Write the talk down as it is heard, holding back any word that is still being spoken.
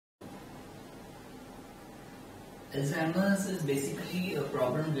Alzheimer's is basically a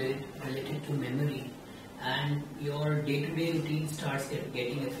problem related to memory, and your day-to-day routine starts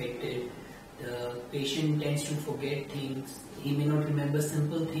getting affected. The patient tends to forget things. He may not remember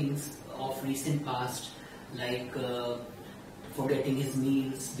simple things of recent past, like forgetting his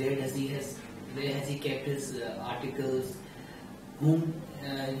meals, where has he kept his articles, whom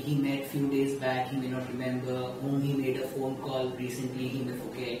he met few days back, he may not remember, whom he made a phone call recently, he may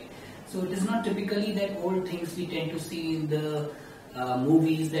forget. So it is not typically that old things we tend to see in the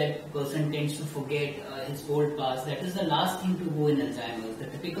movies that person tends to forget his old past. That is the last thing to go in Alzheimer's. The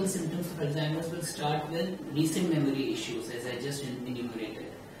typical symptoms of Alzheimer's will start with recent memory issues, as I just enumerated.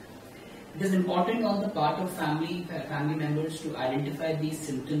 It is important on the part of family members to identify these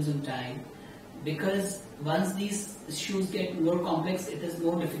symptoms in time, because once these issues get more complex, it is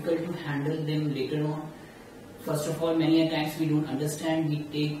more difficult to handle them later on. First of all, many a times we don't understand, we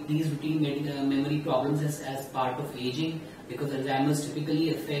take these routine memory problems as part of aging, because Alzheimer's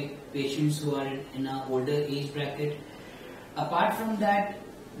typically affect patients who are in an older age bracket. Apart from that,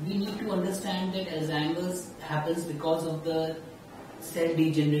 we need to understand that Alzheimer's happens because of the cell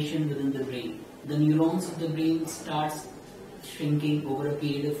degeneration within the brain. The neurons of the brain starts shrinking over a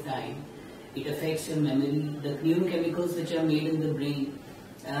period of time. It affects your memory. The neurochemicals which are made in the brain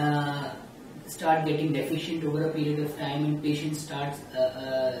start getting deficient over a period of time, and patient starts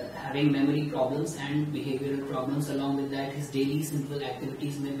having memory problems and behavioral problems. Along with that, his daily simple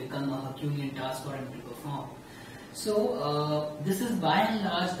activities may become a Herculean task for him to perform. So this is by and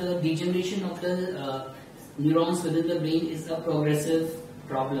large, the degeneration of the neurons within the brain is a progressive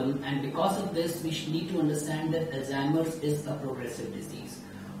problem, and because of this we need to understand that Alzheimer's is a progressive disease.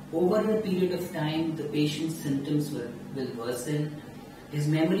 Over a period of time, the patient's symptoms will worsen. His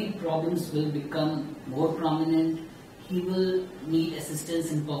memory problems will become more prominent. He will need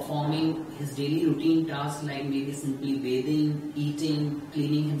assistance in performing his daily routine tasks, like maybe simply bathing, eating,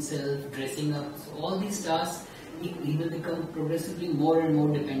 cleaning himself, dressing up. So all these tasks, he will become progressively more and more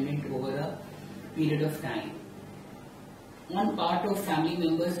dependent over a period of time. On part of family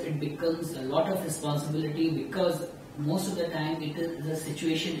members, it becomes a lot of responsibility, because most of the time it is a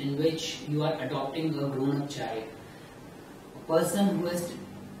situation in which you are adopting a grown-up child. A person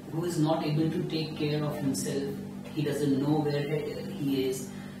who is not able to take care of himself, he doesn't know where he is.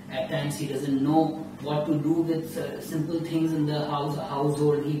 At times he doesn't know what to do with simple things in the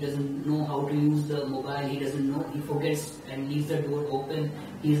household. He doesn't know how to use the mobile. He doesn't know. He forgets and leaves the door open.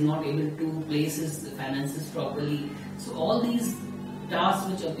 He is not able to place his finances properly. So all these tasks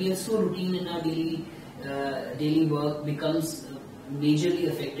which appear so routine in our daily work becomes majorly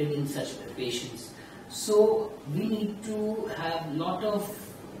affected in such patients. So we need to have lot of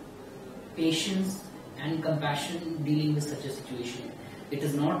patience and compassion dealing with such a situation. It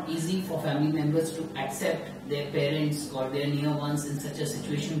is not easy for family members to accept their parents or their near ones in such a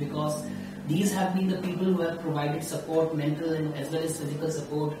situation, because these have been the people who have provided support, mental and as well as physical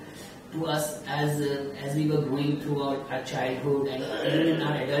support to us as we were growing through our childhood, and even in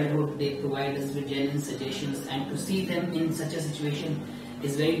our adulthood they provide us with genuine suggestions, and to see them in such a situation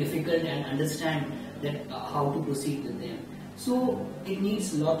is very difficult, and understand that how to proceed with them. So it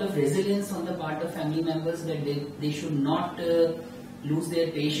needs a lot of resilience on the part of family members, that they should not lose their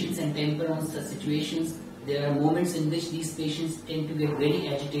patience and temper on such situations. There are moments in which these patients tend to get very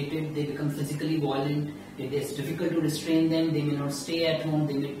agitated, they become physically violent, it is difficult to restrain them, they may not stay at home,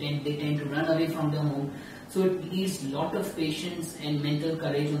 they tend to run away from their home. So it needs a lot of patience and mental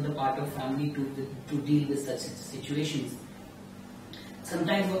courage on the part of family to deal with such situations.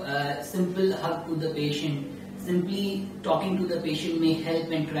 Sometimes a simple hug to the patient, simply talking to the patient may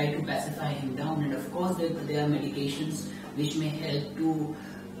help and try to pacify him down, and of course there are medications which may help to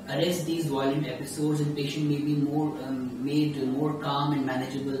arrest these violent episodes, and patient may be made more calm and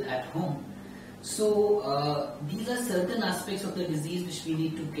manageable at home. So these are certain aspects of the disease which we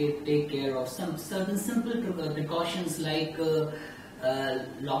need to take care of. Some certain simple precautions, like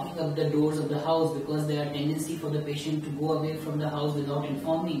locking up the doors of the house, because there are tendency for the patient to go away from the house without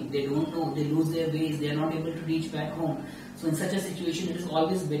informing. They don't know, they lose their ways, they are not able to reach back home. So in such a situation, it is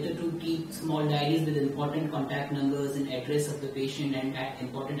always better to keep small diaries with important contact numbers and address of the patient, and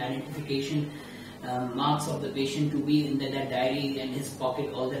important identification marks of the patient to be in that diary and his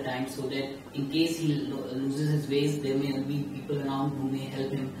pocket all the time, so that in case he loses his ways, there may be people around who may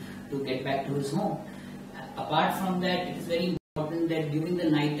help him to get back to his home. Apart from that, it is very important that during the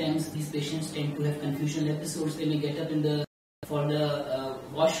night times, these patients tend to have confusional episodes. They may get up for the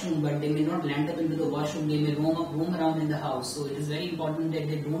washroom, but they may not land up into the washroom. They may roam around in the house. So it is very important that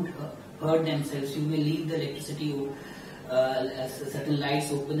they don't hurt themselves. You may leave the electricity certain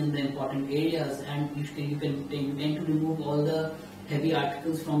lights open in the important areas, and you tend to remove all the heavy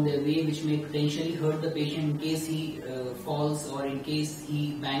articles from their way, which may potentially hurt the patient in case he falls or in case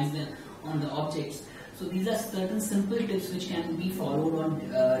he bangs them on the objects. So these are certain simple tips which can be followed on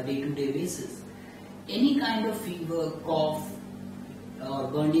day-to-day basis. Any kind of fever, cough, or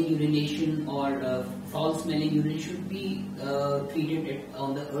burning urination or foul-smelling urine should be treated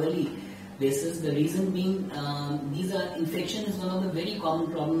on the early basis. The reason being, infection is one of the very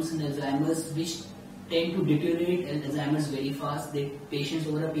common problems in Alzheimer's, which tend to deteriorate Alzheimer's very fast. The patients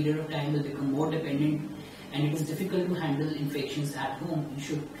over a period of time will become more dependent, and it is difficult to handle infections at home. You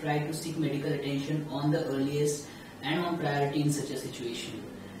should try to seek medical attention on the earliest and on priority in such a situation.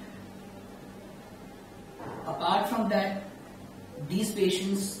 Apart from that, these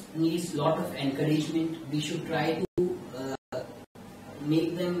patients need a lot of encouragement. We should try to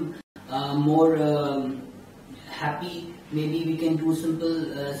make them more happy. Maybe we can do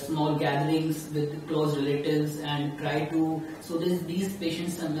simple small gatherings with close relatives and try to, so these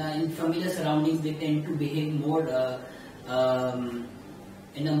patients in familiar surroundings, they tend to behave more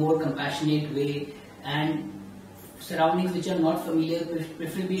in a more compassionate way, and surroundings which are not familiar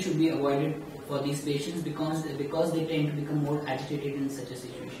preferably should be avoided for these patients because they tend to become more agitated in such a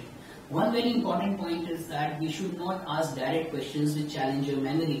situation. One very important point is that we should not ask direct questions which challenge your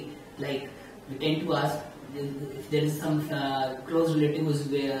memory. Like, we tend to ask, if there is some close relative who is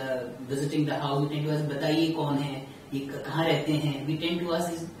visiting the house, we tend to ask, बताइए कौन है, ये कहाँ रहते हैं. We tend to ask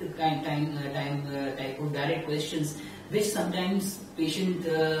this type of direct questions, which sometimes it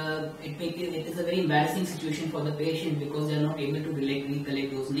is a very embarrassing situation for the patient because they are not able to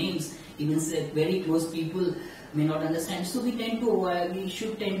recollect those names. Even very close people may not understand. So we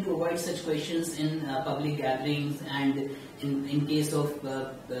should tend to avoid such questions in public gatherings, and in case of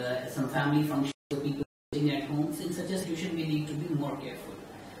some family functions or people sitting at home. In such a situation, we need to be more careful.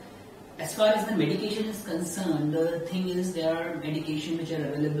 As far as the medication is concerned, the thing is there are medications which are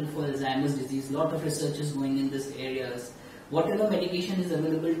available for Alzheimer's disease. A lot of research is going in these areas. Whatever medication is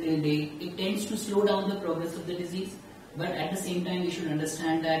available till date, it tends to slow down the progress of the disease. But at the same time, we should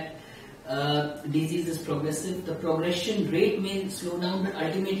understand that disease is progressive. The progression rate may slow down, but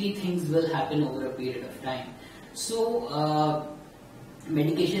ultimately things will happen over a period of time. So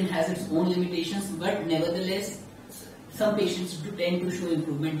medication has its own limitations, but nevertheless, some patients do tend to show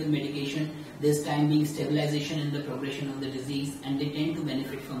improvement with medication, this time being stabilization in the progression of the disease, and they tend to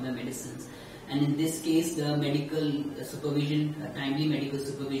benefit from the medicines. And in this case, the medical supervision, timely medical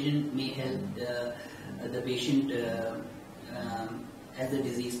supervision may help the patient as the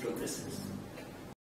disease progresses.